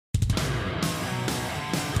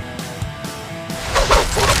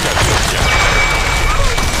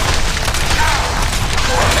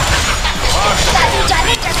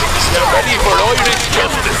Ready for Irish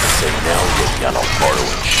justice. And now the yellow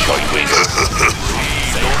borrowing shywing.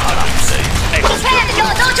 Defend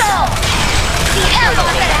your dojo! The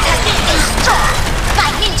Hellborn Village has been destroyed by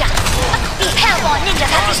ninja. The Hellborn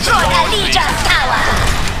ninjas have destroyed a Legion's tower.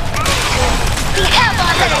 The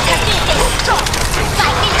Hellborn Village has been destroyed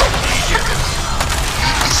by ninja.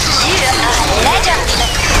 You are a legend.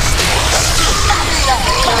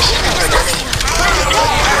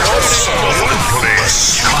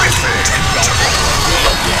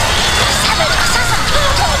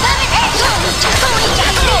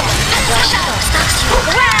 Your shadow stalks you.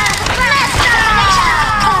 Grand Restoration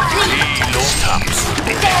complete.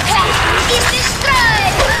 Their plan is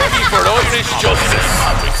destroyed. For Irish justice.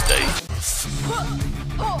 Public state.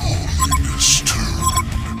 Holiness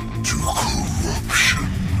turn to corruption.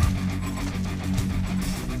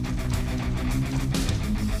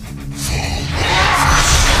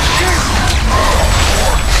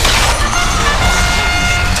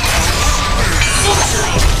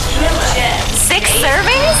 Six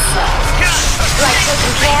servings? Like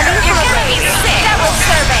taking candy from a baby. Double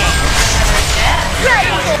serving.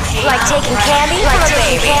 Like taking candy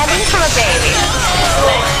from a baby.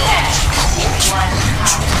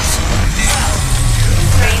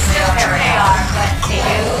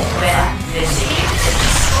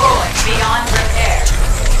 Beyond repair.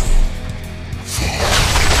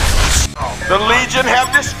 The Legion have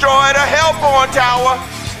destroyed a Hellborn tower.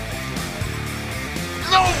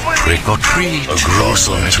 Trick or treat. A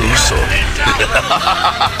gruesome twosome.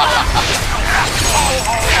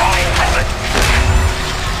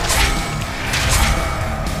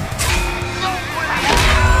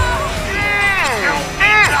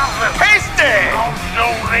 Tasty!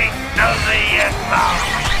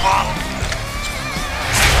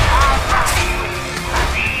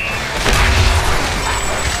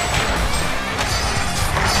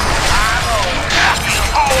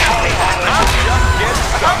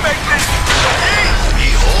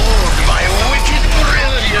 Behold my wicked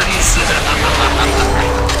brilliance.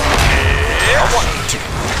 I want to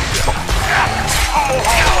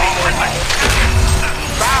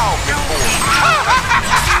bow before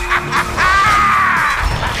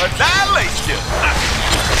Annihilation.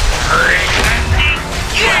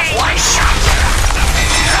 Why shot?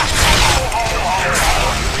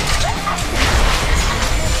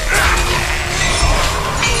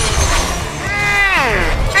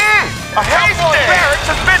 A Hellborn barracks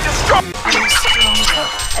has been destroyed.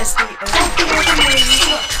 As the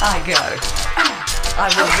I go. I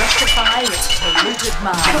will rectify its polluted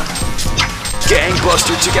mind.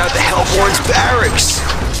 Gangbuster took out the Hellborn's barracks!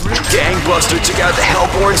 Gangbuster took out the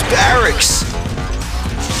Hellborn's barracks!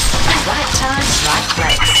 Right time, right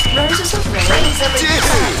place. Roses of red. Dude,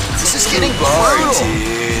 this is getting brutal.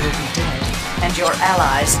 Dude. And your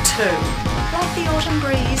allies too. Like the autumn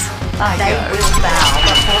breeze. They will bow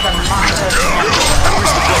before the might of Newerth. Where's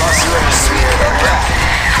the boss who ever smeared that rat?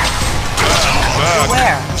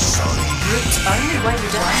 Beware. Root's only way to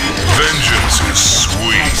die. Vengeance is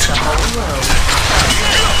sweet. The whole world.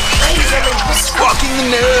 Fucking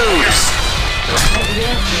the nose! May the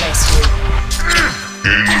earth bless you.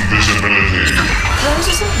 Invisibility.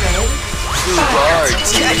 Roses of red. Bard,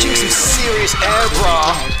 catching some serious air,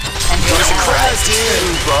 brah. And your There's a crowd, allies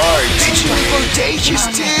dude. Bard, teaching me bodacious,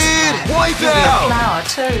 dude. Wipe You'll be a out. flower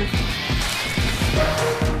too.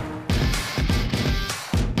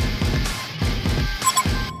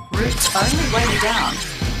 Root's only way down.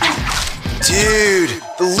 Dude,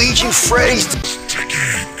 the Legion Freddy's.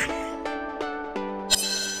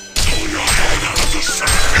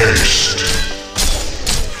 Haste.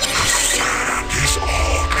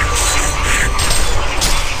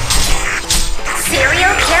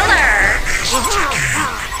 Serial killer.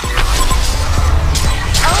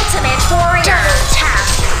 Ultimate warrior. Tap.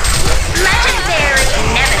 Legendary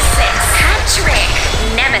nemesis. Hat-trick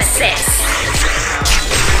nemesis.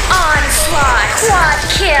 Onslaught. Quad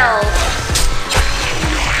kill.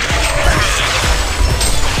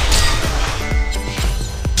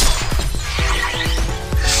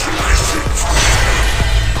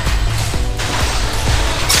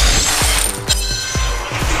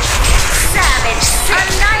 Savage.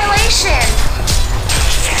 Annihilation.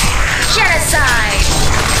 Genocide.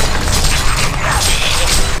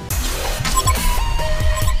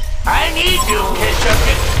 I need you, Ketchup.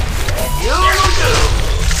 And you do.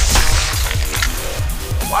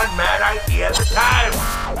 One mad idea at a time.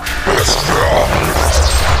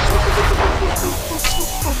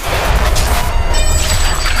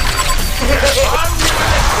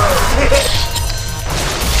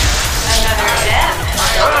 Another death.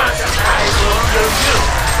 I will do you.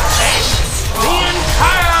 And the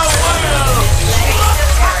entire world.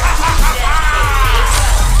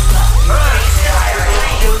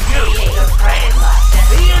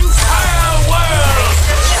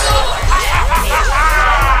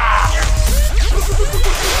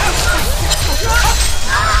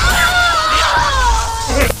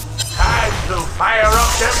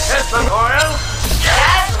 up them pistol coils.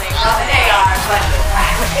 Dazzling of an AR bundle.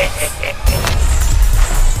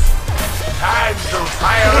 Time to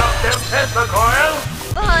fire up them pistol coils.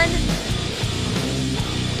 Fun.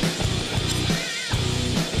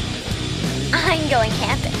 I'm going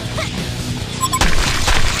camping.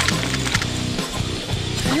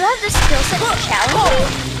 You have the skill set to challenge me?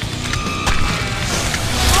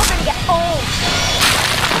 I'm gonna get old.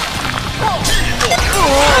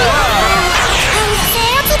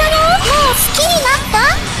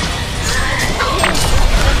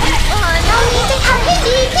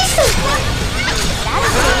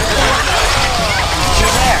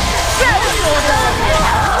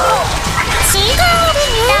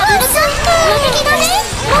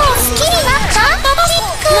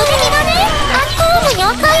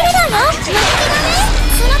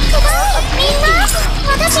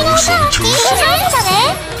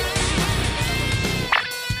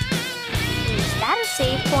 Is that a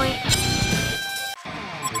save point?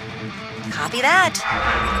 Copy that.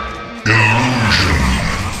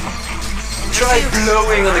 Try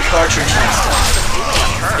blowing on the cartridge next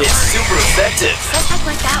time. It's super effective. Let's act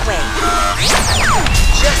like that way.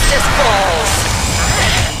 Justice balls.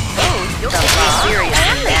 Oh, you'll take me serious.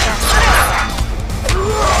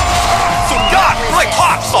 สุดยอดด้วยทอ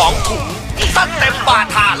ด2 ถุงซัดเต็มบา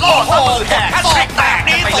ทาโล่โซ่แขกแฮตทริกแตก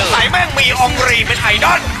นี้สงสัยแม่งมีองรีเป็นไอด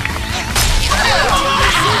อล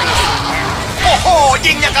โอ้โห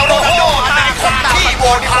ยิงอย่างกับโรนัลโดอนาคตที่โบ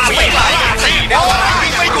นพาไม่ไหลที่เดียวยิ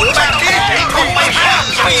งไม่หยุดแบบนี้คงไม่ห้าม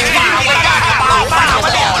ปีนป่าไม่ได้ป่าป่ามา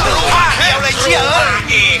หลอกดูว่าเดียวเลยเชี่ย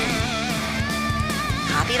เอง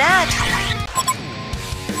Copy that.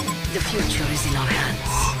 The future is in our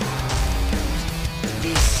hands.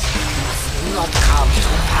 This must not come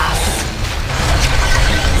to pass.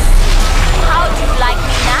 How do you like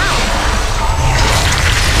me now?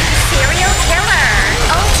 Serial killer.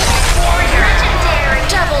 Ultimate warrior. Legendary.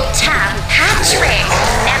 Double tap. Hat trick.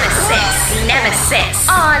 Nemesis.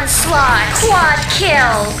 Onslaught. Quad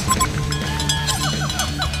kill.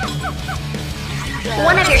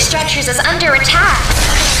 One of your structures is under attack.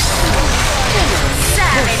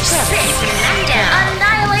 Savage 6.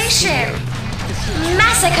 Annihilation.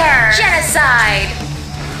 Massacre. Genocide.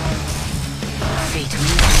 Fate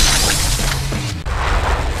moves.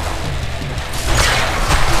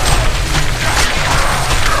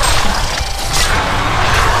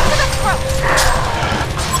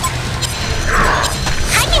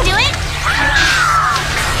 I can do it.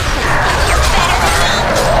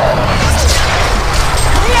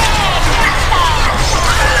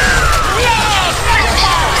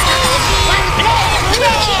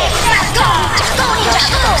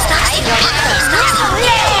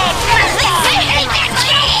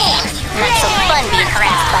 Not so fun being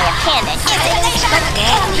harassed by a panda.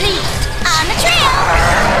 Complete. On the trail.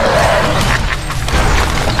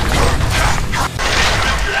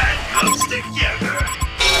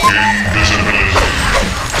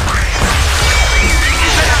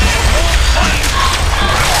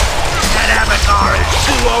 That avatar is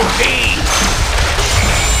too OP.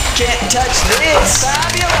 Can't touch this.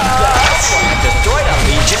 Fabulous. That's why I destroyed a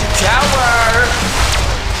Legion tower.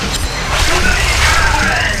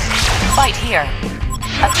 Fight here.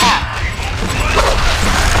 Attack.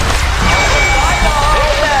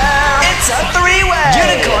 It's a 3-way.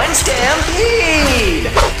 Unicorn Stampede.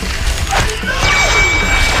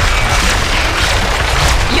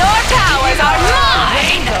 Your powers are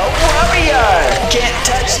mine! The warrior. Can't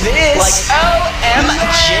touch this. Like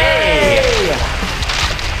OMG.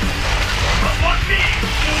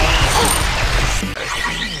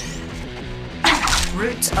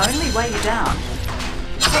 Roots only weigh you down.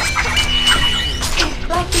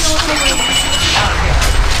 Like the ordinary.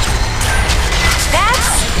 That's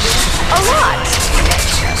a lot.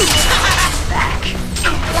 Back.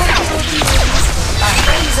 A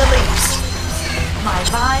razor leaps. My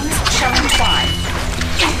vines shall entwine.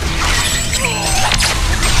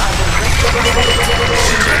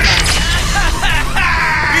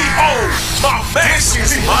 Behold, my this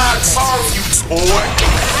is my target, boy.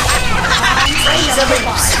 Razor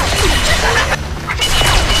leaps.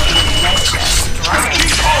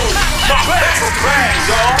 Behold, my battle plan,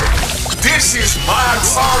 y'all. This is my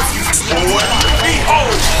target, boy.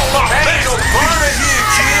 Behold, my battle burner here,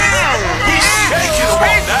 kid. We shaking them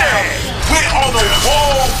on down. We're on the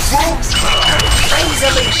wall, group.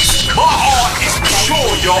 Razor leaps. My art is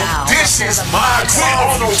pure, y'all. This is my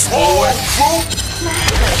target, boy. Group.